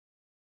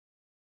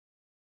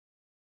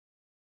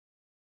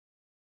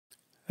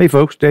Hey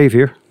folks, Dave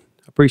here.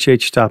 I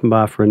appreciate you stopping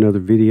by for another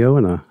video,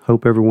 and I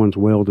hope everyone's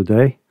well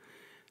today.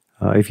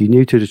 If you're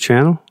new to the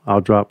channel,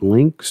 I'll drop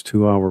links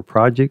to our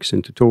projects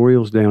and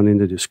tutorials down in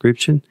the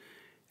description.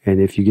 And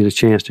if you get a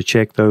chance to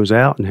check those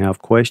out and have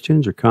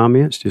questions or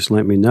comments, just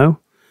let me know.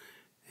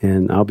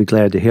 And I'll be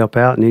glad to help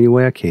out in any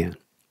way I can.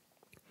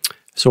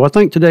 So I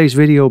think today's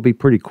video will be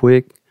pretty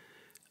quick.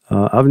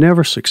 I've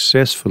never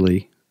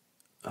successfully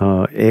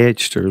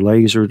etched or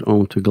lasered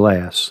onto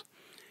glass.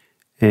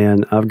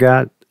 And I've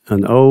got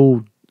an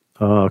old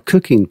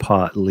cooking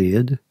pot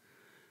lid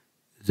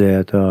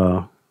that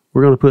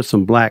we're going to put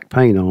some black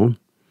paint on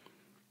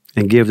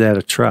and give that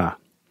a try.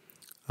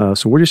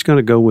 So we're just going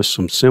to go with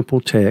some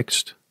simple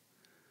text.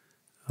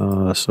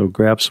 So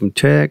grab some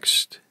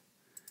text,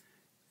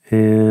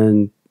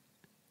 and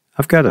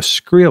I've got a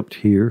script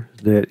here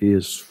that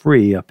is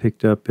free. I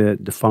picked up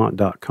at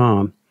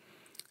defont.com,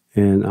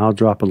 and I'll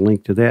drop a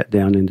link to that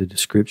down in the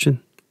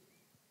description.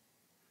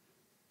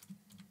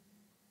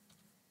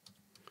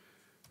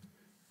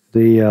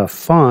 The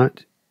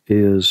font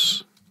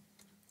is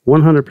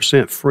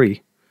 100%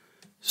 free,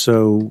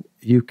 so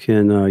you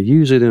can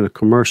use it in a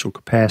commercial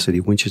capacity,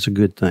 which is a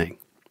good thing.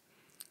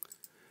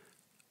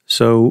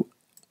 So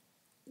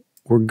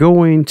we're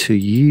going to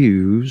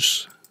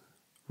use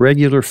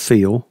regular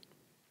fill,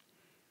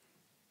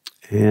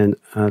 and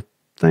I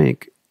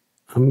think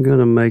I'm going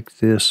to make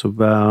this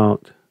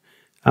about,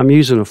 I'm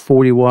using a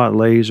 40 watt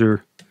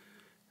laser.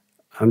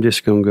 I'm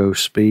just going to go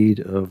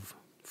speed of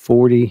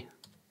 40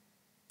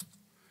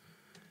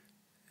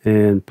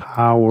 and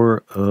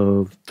power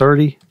of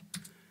 30,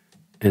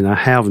 and I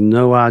have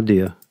no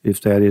idea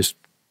if that is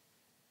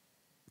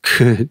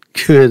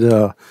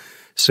good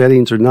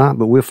settings or not,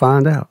 but we'll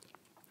find out.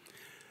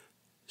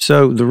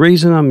 So the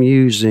reason I'm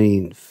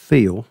using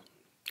fill,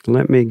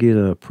 let me get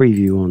a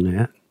preview on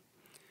that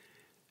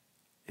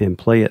and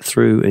play it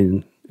through,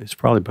 and it's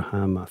probably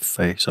behind my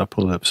face. I'll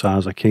pull it up as high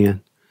as I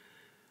can.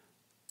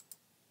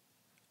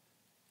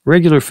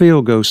 Regular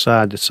fill goes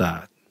side to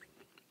side.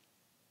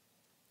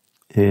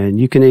 And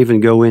you can even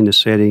go into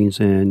settings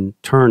and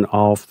turn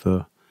off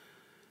the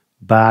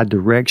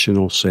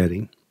bi-directional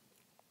setting,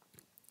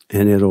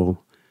 and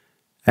it'll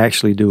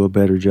actually do a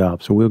better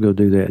job. So we'll go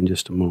do that in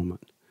just a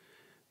moment.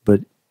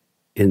 But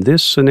in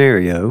this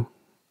scenario,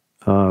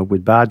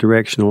 with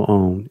bi-directional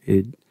on,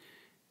 it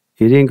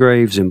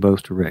engraves in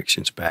both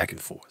directions, back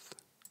and forth.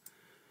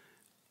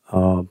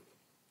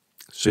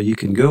 So you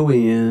can go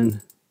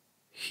in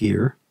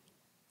here,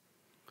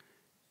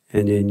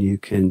 and then you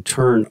can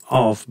turn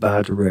off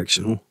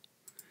bi-directional.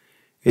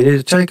 And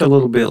it'll take a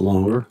little bit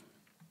longer,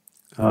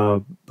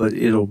 but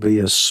it'll be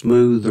a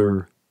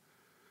smoother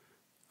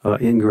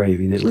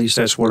engraving. At least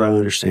that's what I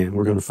understand.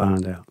 We're going to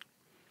find out.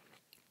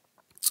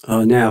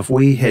 Now, if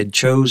we had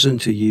chosen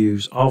to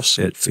use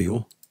offset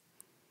fill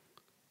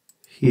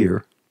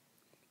here,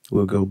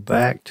 we'll go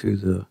back to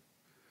the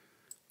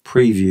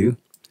preview.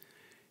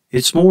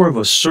 It's more of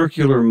a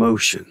circular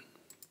motion.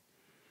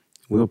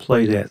 We'll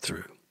play that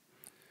through.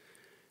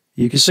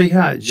 You can see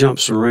how it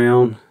jumps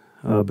around,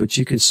 but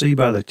you can see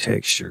by the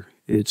texture,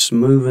 it's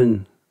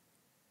moving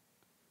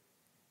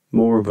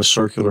more of a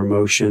circular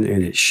motion,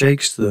 and it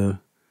shakes the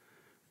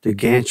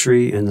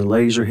gantry and the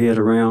laser head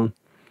around.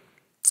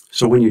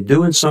 So when you're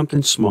doing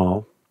something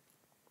small,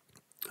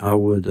 I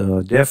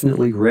would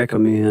definitely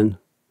recommend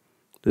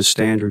the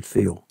standard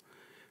fill.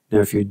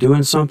 Now, if you're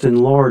doing something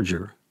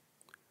larger,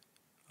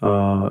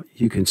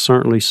 you can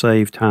certainly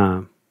save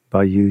time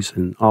by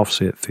using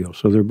offset fill.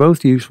 So they're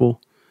both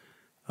useful.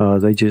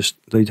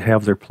 They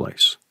have their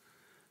place.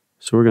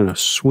 So we're going to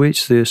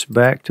switch this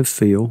back to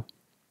fill,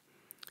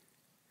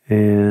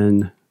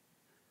 and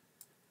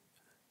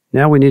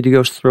now we need to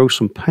go throw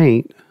some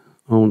paint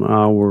on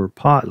our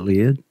pot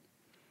lid,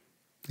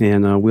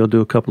 and we'll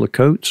do a couple of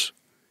coats,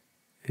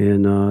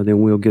 and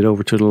then we'll get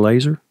over to the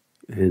laser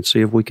and see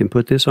if we can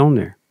put this on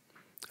there.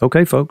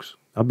 Okay, folks,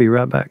 I'll be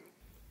right back.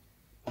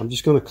 I'm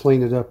just going to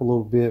clean it up a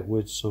little bit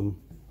with some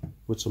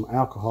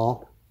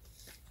alcohol.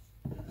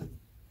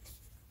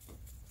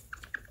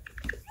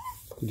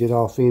 Get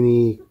off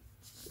any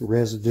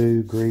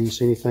residue,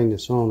 grease, anything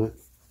that's on it.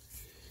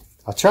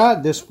 I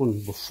tried this one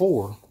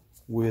before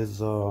with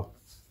a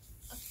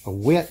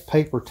wet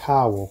paper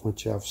towel,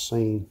 which I've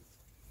seen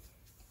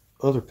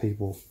other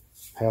people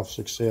have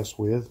success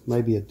with.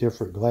 Maybe a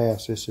different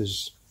glass. This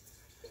is,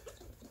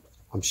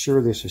 I'm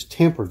sure this is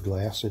tempered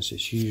glass since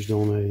it's used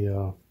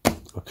on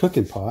a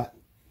cooking pot.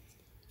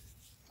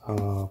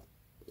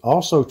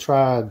 Also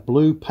tried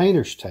blue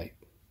painter's tape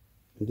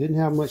and didn't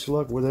have much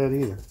luck with that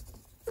either.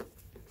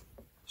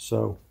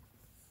 So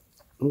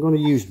I'm going to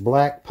use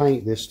black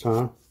paint this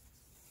time.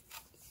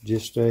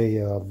 Just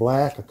a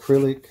black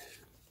acrylic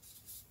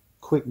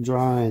quick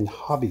drying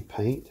hobby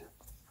paint.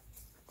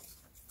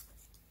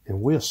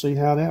 And we'll see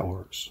how that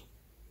works.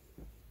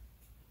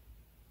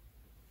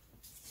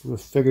 We'll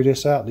figure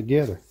this out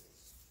together.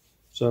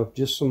 So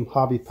just some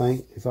hobby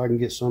paint, if I can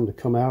get some to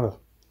come out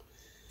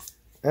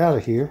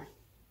of here.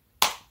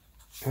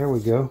 There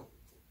we go.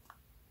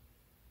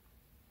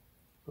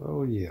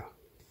 Oh yeah.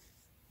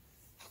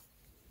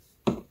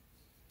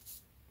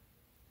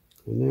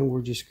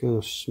 we're just going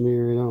to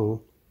smear it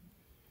on.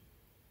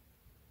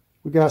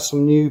 We got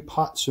some new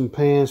pots and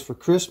pans for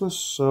Christmas,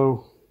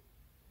 so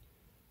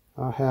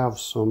I have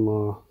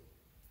some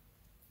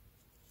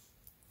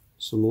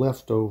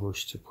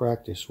leftovers to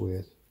practice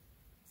with.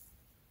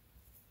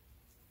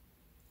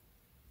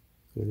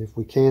 And if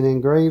we can't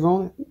engrave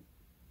on it,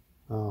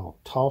 I'll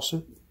toss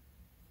it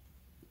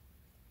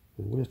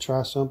and we'll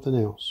try something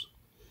else.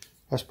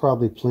 That's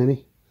probably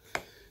plenty.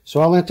 So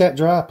I'll let that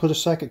dry, put a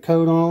second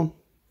coat on,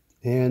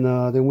 and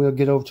then we'll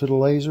get over to the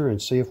laser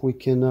and see if we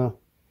can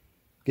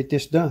get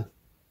this done.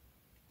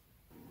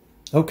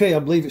 Okay, I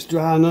believe it's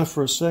dry enough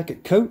for a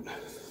second coat.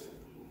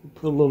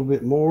 Put a little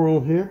bit more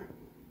on here.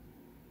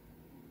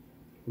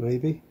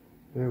 Maybe.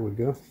 There we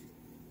go.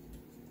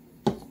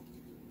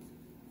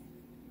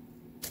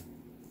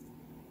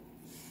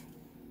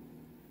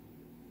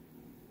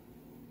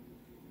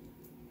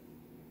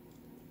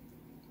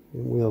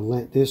 And we'll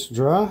let this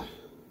dry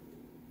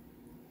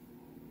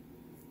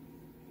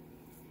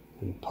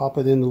and pop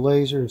it in the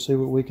laser and see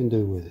what we can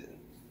do with it.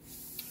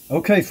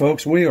 Okay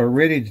folks, we are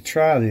ready to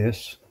try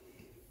this.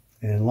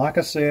 And like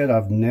I said,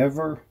 I've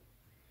never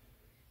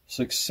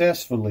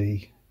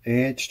successfully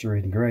etched or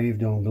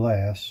engraved on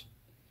glass.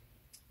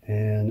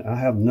 And I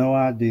have no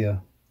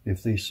idea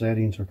if these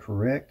settings are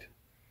correct.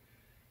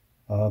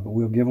 But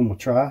we'll give them a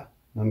try.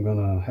 I'm going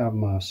to have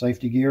my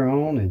safety gear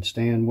on and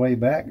stand way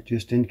back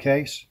just in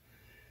case.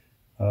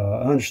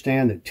 I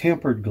understand that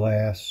tempered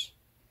glass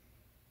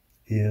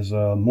is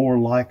more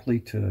likely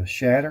to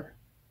shatter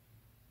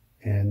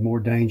and more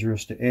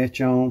dangerous to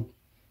etch on.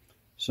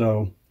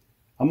 So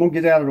I'm going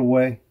to get out of the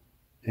way,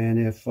 and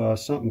if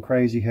something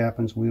crazy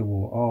happens, we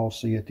will all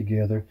see it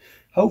together.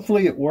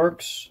 Hopefully it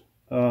works.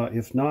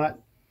 If not,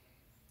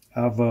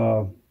 I've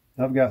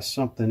got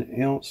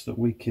something else that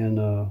we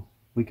can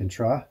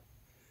try.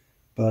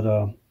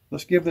 But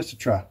let's give this a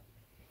try.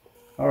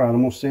 All right, I'm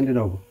going to send it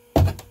over.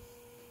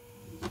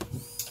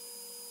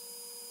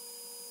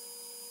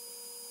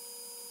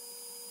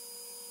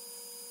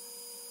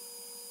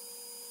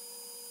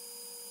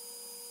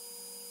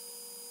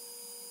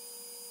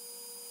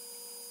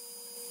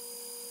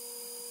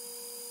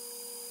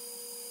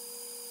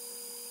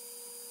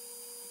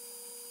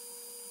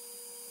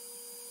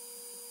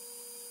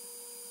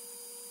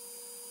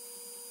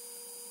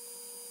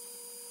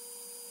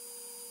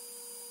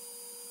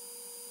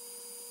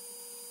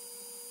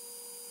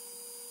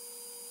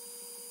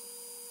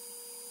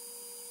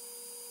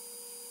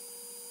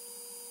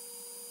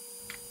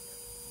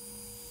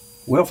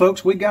 Well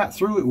folks, we got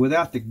through it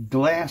without the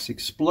glass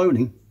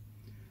exploding.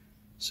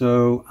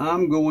 So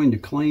I'm going to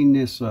clean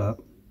this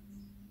up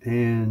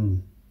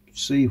and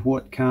see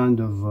what kind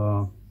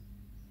of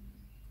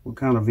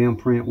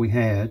imprint we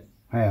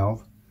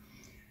have.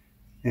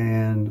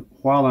 And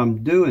while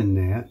I'm doing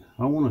that,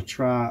 I want to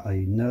try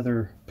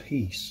another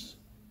piece.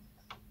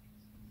 I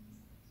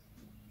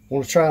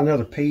want to try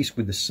another piece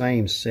with the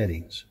same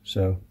settings.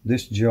 So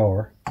this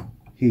jar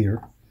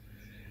here,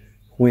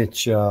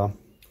 which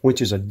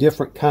is a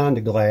different kind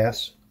of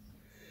glass,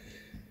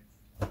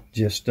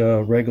 just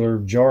regular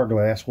jar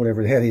glass,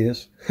 whatever that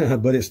is,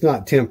 but it's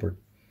not tempered.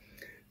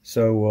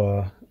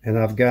 So, and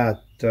I've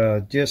got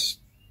just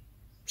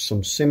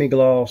some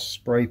semi-gloss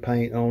spray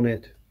paint on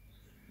it.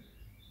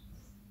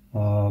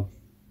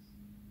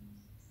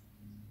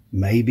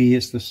 Maybe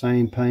it's the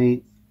same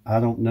paint.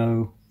 I don't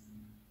know.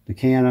 The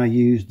can I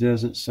use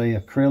doesn't say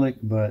acrylic,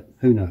 but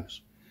who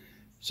knows.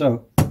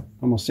 So I'm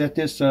going to set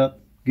this up,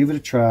 give it a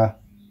try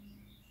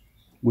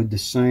with the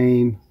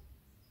same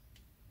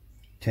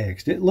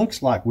text. It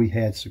looks like we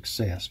had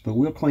success, but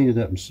we'll clean it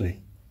up and see.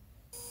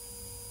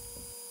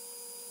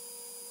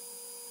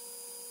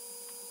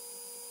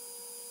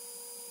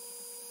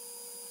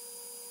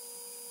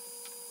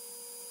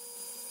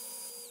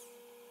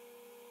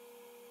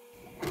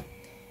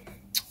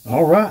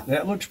 All right,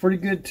 that looks pretty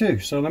good too.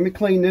 So let me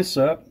clean this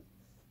up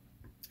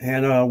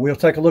and we'll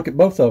take a look at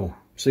both of them,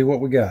 see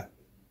what we got.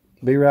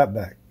 Be right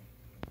back.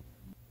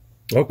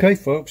 Okay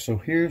folks, so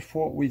here's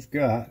what we've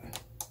got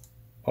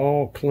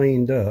all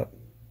cleaned up.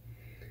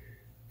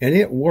 And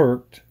it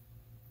worked,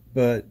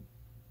 but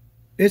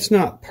it's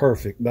not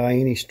perfect by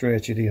any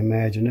stretch of the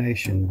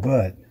imagination,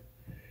 but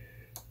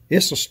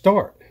it's a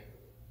start.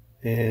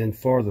 And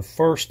for the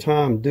first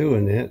time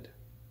doing it,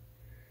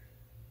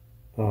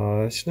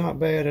 it's not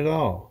bad at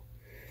all.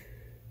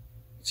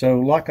 So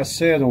like I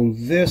said, on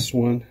this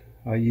one,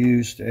 I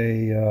used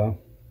a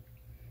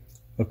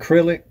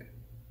acrylic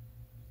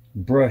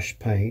brush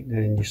paint,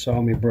 and you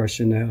saw me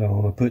brushing that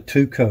on. I put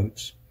 2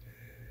 coats.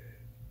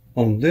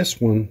 On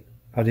this one,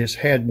 I just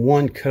had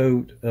 1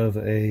 coat of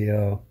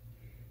a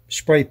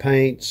spray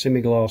paint,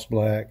 semi-gloss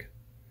black.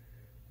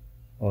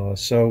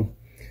 So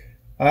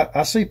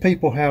I see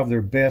people have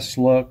their best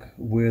luck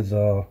with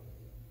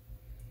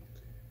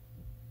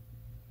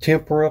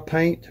tempera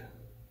paint,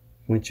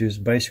 which is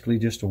basically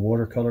just a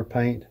watercolor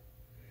paint.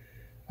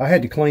 I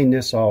had to clean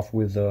this off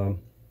with some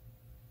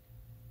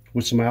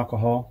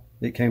alcohol.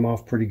 It came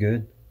off pretty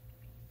good.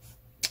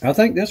 I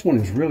think this one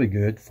is really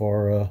good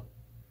for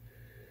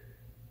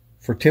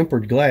for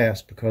tempered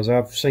glass, because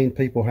I've seen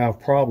people have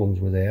problems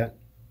with that.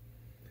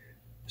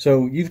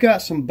 So you've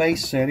got some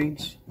base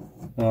settings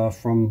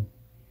from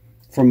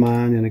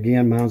mine, and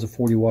again, mine's a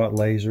 40-watt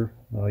laser.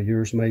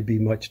 Yours may be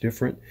much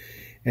different.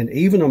 And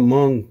even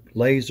among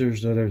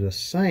lasers that are the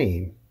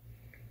same,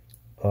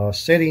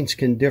 settings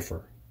can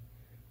differ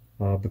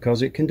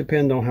because it can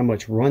depend on how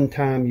much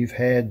runtime you've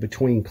had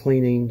between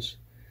cleanings,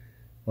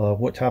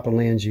 what type of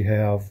lens you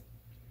have,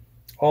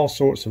 all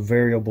sorts of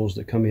variables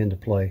that come into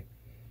play.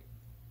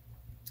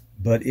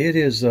 But it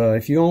is,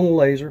 if you own a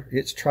laser,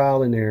 it's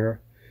trial and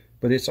error,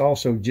 but it's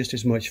also just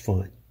as much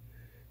fun.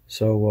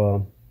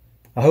 So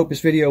I hope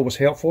this video was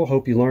helpful. I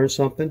hope you learned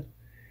something.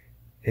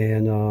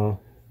 And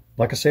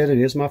like I said, it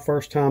is my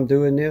first time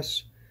doing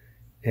this.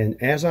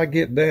 And as I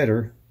get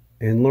better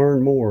and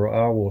learn more,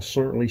 I will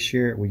certainly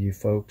share it with you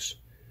folks,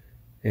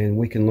 and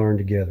we can learn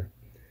together.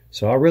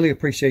 So I really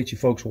appreciate you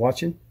folks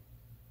watching.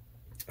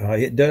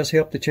 It does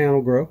help the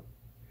channel grow,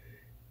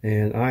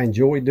 and I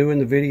enjoy doing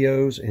the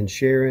videos and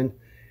sharing,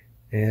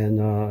 and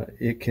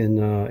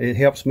it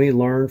helps me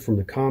learn from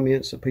the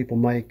comments that people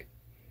make,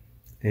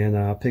 and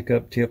I pick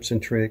up tips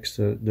and tricks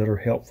that are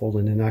helpful,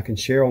 and then I can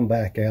share them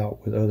back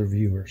out with other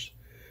viewers.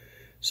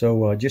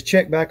 So just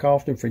check back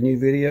often for new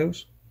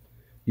videos.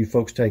 You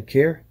folks take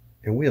care,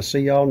 and we'll see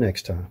y'all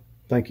next time.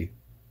 Thank you.